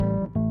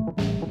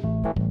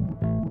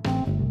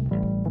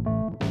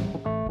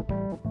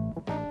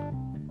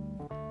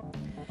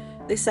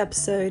This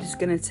episode is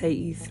going to take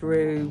you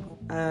through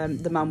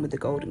The Man with the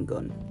Golden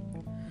Gun.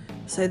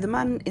 So the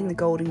Man in the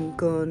Golden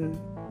Gun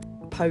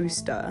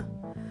poster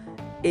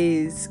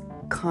is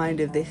kind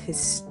of the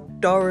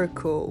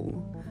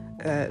historical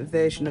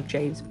version of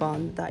James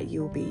Bond that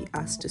you'll be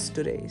asked to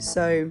study.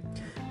 So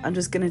I'm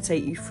just going to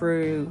take you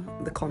through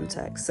the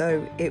context.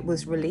 So it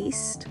was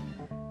released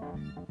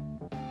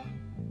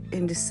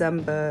in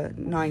December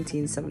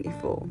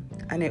 1974,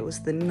 and it was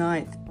the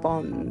 9th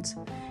Bond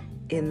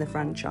in the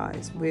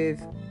franchise, with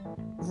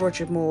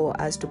Roger Moore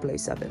as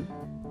 007.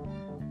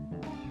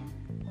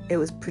 It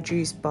was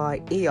produced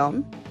by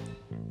Eon,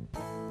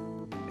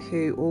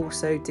 who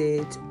also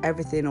did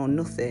Everything or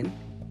Nothing,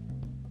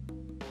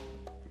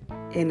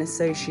 in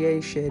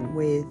association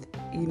with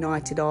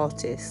United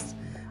Artists,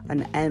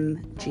 an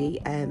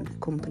MGM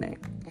company,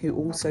 who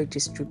also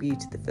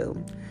distributed the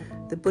film.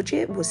 The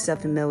budget was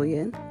 $7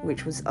 million,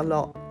 which was a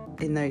lot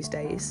in those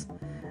days,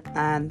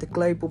 and the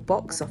global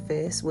box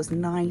office was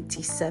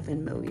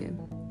 $97 million.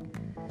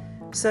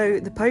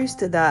 So the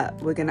poster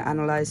that we're going to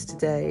analyse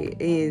today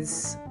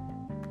is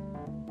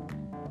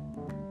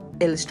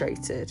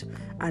illustrated,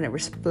 and it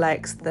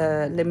reflects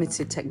the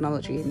limited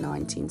technology in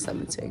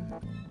 1970.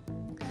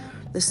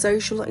 The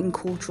social and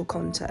cultural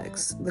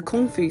context. The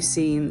kung fu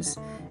scenes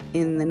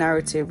in the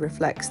narrative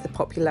reflects the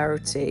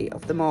popularity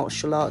of the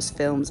martial arts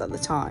films at the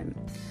time,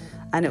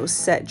 and it was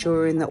set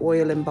during the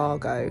oil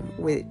embargo,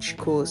 which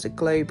caused a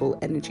global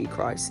energy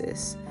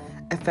crisis,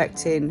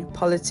 affecting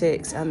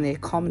politics and the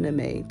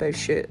economy, both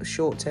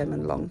short-term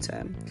and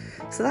long-term.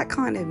 So that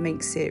kind of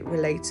makes it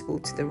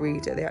relatable to the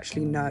reader. They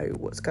actually know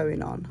what's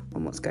going on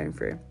and what's going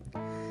through.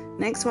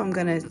 Next, what I'm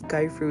going to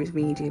go through is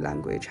media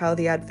language, how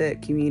the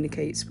advert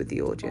communicates with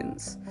the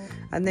audience.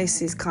 And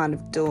this is kind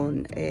of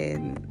done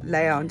in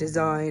layout and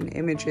design,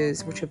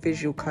 images, which are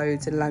visual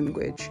codes, and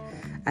language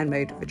and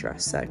mode of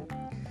address. So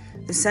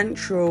the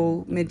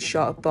central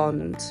mid-shot of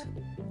Bond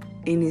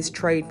in his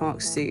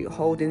trademark suit,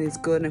 holding his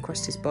gun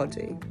across his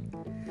body.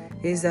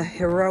 He is a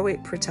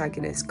heroic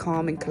protagonist,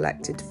 calm and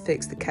collected to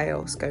fix the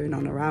chaos going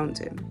on around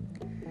him.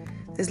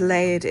 There's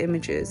layered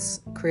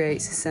images,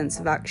 creates a sense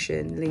of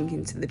action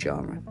linking to the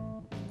genre.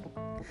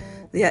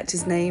 The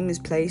actor's name is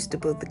placed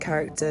above the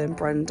character and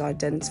brand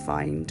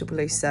identifying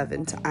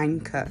 007 to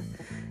anchor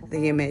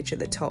the image at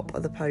the top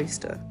of the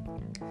poster.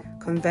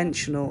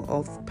 Conventional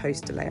of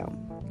poster layout.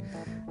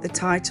 The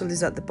title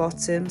is at the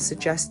bottom,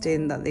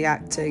 suggesting that the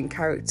actor and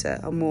character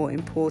are more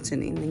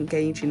important in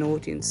engaging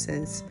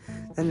audiences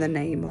than the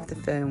name of the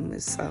film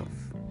itself.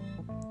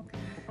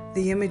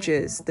 The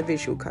images, the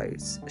visual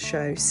codes,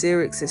 show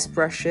serious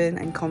expression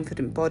and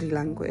confident body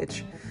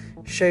language,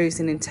 shows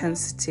an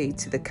intensity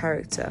to the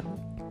character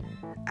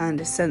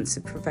and a sense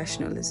of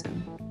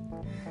professionalism.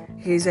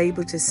 He is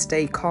able to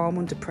stay calm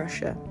under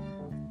pressure.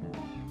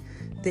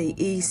 The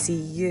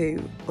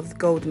ECU of the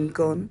Golden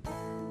Gun,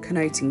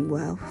 connoting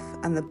wealth,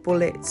 and the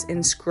bullets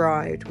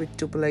inscribed with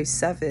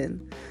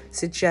 007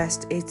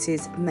 suggest it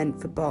is meant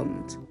for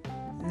Bond.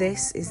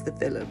 This is the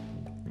villain.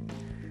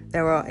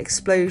 There are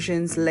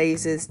explosions,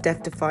 lasers,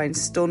 death-defying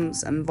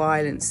stunts, and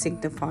violence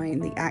signifying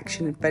the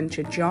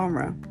action-adventure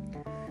genre,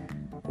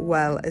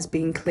 well as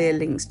being clear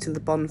links to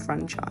the Bond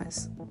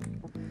franchise.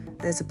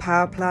 There's a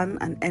power plant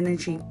and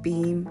energy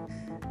beam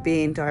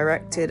being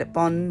directed at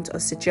Bond are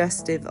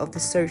suggestive of the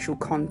social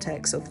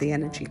context of the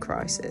energy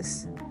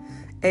crisis.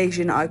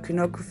 Asian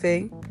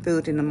iconography,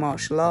 building and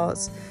martial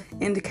arts,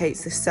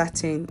 indicates the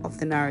setting of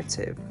the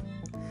narrative.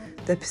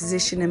 The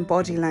position and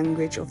body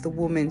language of the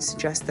woman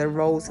suggests their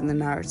roles in the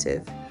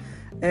narrative.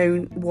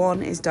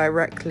 One is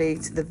directly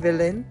to the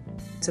villain,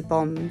 to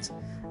Bond,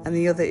 and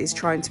the other is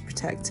trying to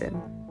protect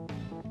him.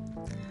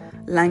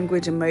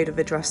 Language and mode of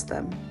address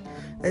them.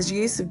 There's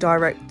use of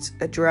direct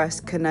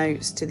address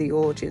connotes to the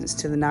audience,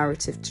 to the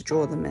narrative to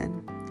draw them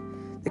in.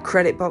 The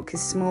credit box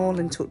is small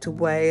and tucked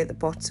away at the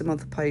bottom of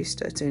the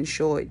poster to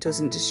ensure it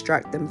doesn't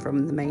distract them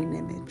from the main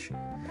image.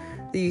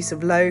 The use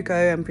of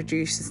logo and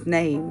producers'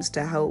 names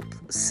to help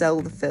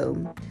sell the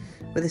film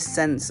with a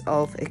sense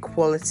of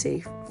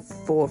equality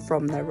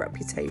from their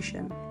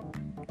reputation.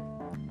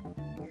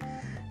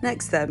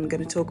 Next then, I'm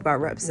going to talk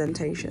about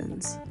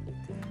representations.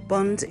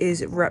 Bond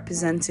is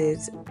represented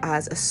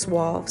as a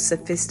suave,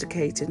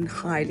 sophisticated and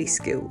highly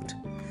skilled.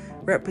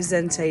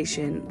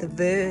 Representation,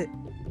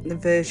 the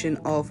version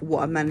of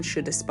what a man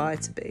should aspire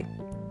to be.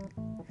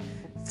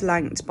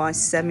 Flanked by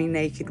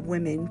semi-naked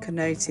women,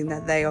 connoting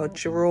that they are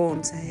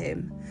drawn to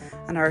him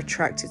and are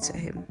attracted to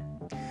him.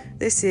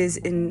 This is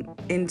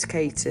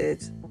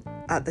indicated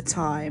at the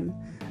time,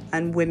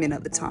 and women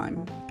at the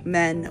time.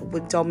 Men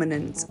were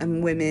dominant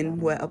and women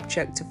were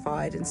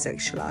objectified and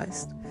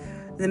sexualized.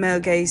 The male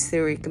gaze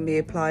theory can be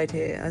applied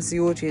here, as the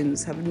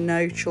audience have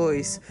no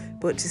choice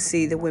but to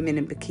see the women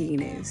in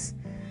bikinis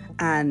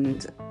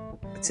and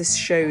to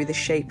show the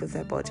shape of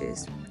their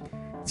bodies.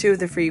 2 of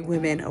the 3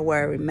 women are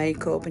wearing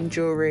makeup and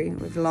jewellery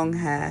with long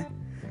hair,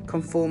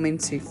 conforming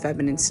to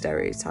feminine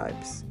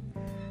stereotypes.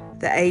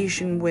 The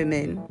Asian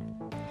women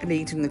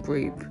leading the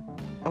group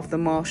of the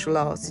martial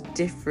arts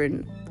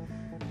different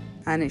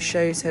and it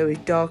shows her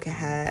with darker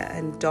hair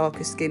and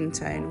darker skin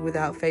tone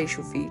without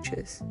facial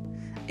features.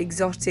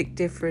 Exotic,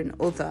 different,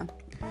 other.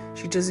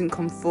 She doesn't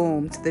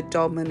conform to the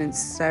dominant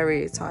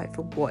stereotype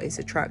of what is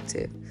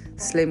attractive,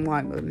 slim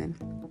white women.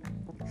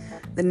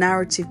 The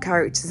narrative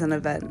characters and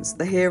events.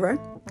 The hero,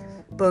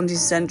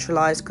 Bundy's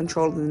centralised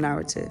control of the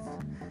narrative.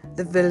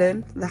 The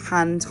villain, the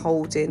hand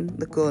holding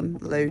the gun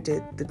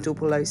loaded,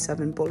 the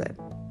 007 bullet.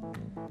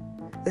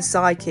 The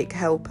psychic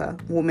helper,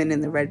 woman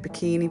in the red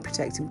bikini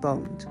protecting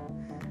Bond.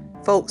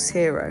 False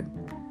hero,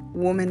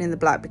 woman in the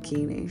black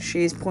bikini.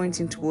 She is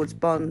pointing towards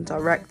Bond,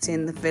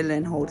 directing the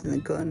villain holding the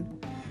gun,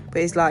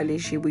 but it's likely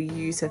she will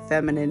use her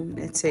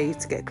femininity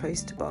to get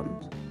close to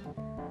Bond.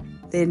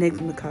 The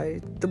Enigma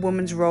Code, the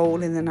woman's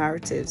role in the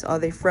narratives. Are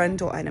they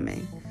friend or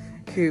enemy?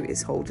 Who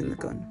is holding the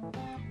gun?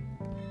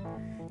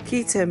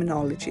 Key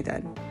terminology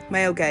then.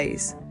 Male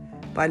gaze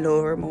by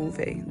Laura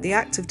Mulvey. The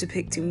act of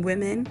depicting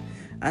women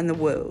and the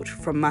world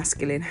from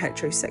masculine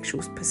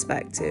heterosexual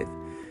perspective,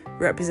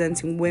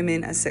 representing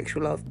women as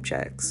sexual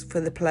objects for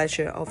the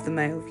pleasure of the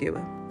male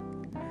viewer.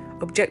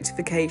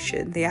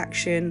 Objectification, the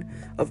action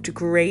of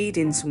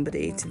degrading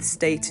somebody to the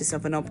status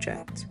of an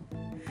object.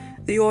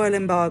 The oil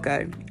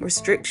embargo,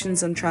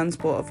 restrictions on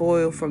transport of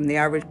oil from the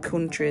Arab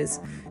countries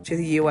to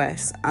the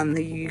US and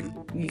the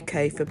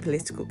UK for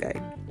political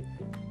gain.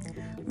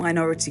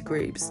 Minority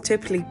groups,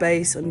 typically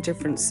based on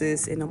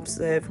differences in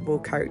observable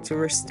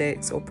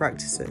characteristics or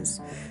practices,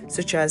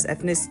 such as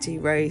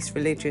ethnicity, race,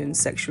 religion,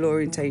 sexual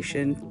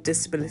orientation,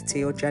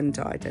 disability or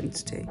gender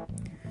identity.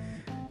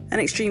 An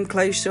extreme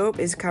close-up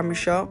is a camera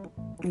shot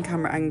and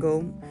camera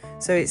angle,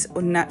 so it's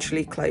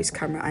unnaturally close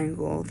camera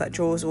angle that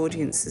draws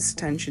audience's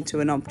attention to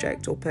an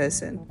object or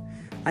person,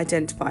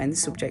 identifying the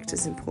subject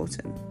as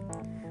important.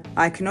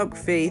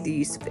 Iconography, the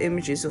use of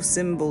images or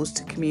symbols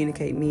to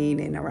communicate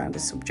meaning around a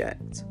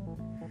subject.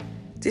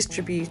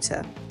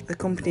 Distributor, the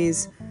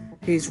companies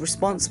who's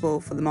responsible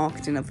for the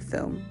marketing of a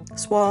film.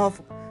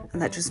 Suave,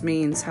 and that just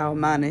means how a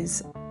man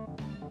is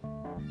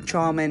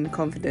charming,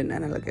 confident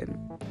and elegant.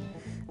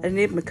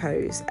 Enigma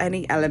codes,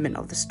 any element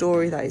of the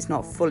story that is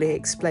not fully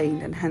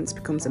explained and hence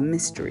becomes a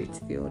mystery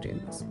to the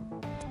audience.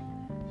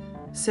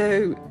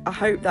 So I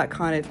hope that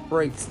kind of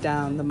breaks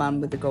down The Man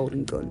with the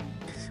Golden Gun.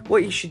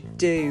 What you should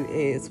do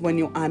is, when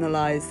you're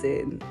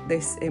analysing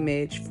this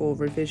image for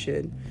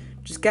revision,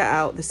 just get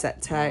out the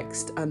set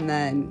text and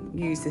then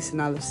use this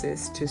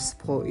analysis to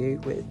support you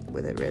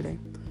with it really.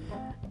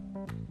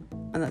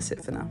 And that's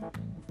it for now.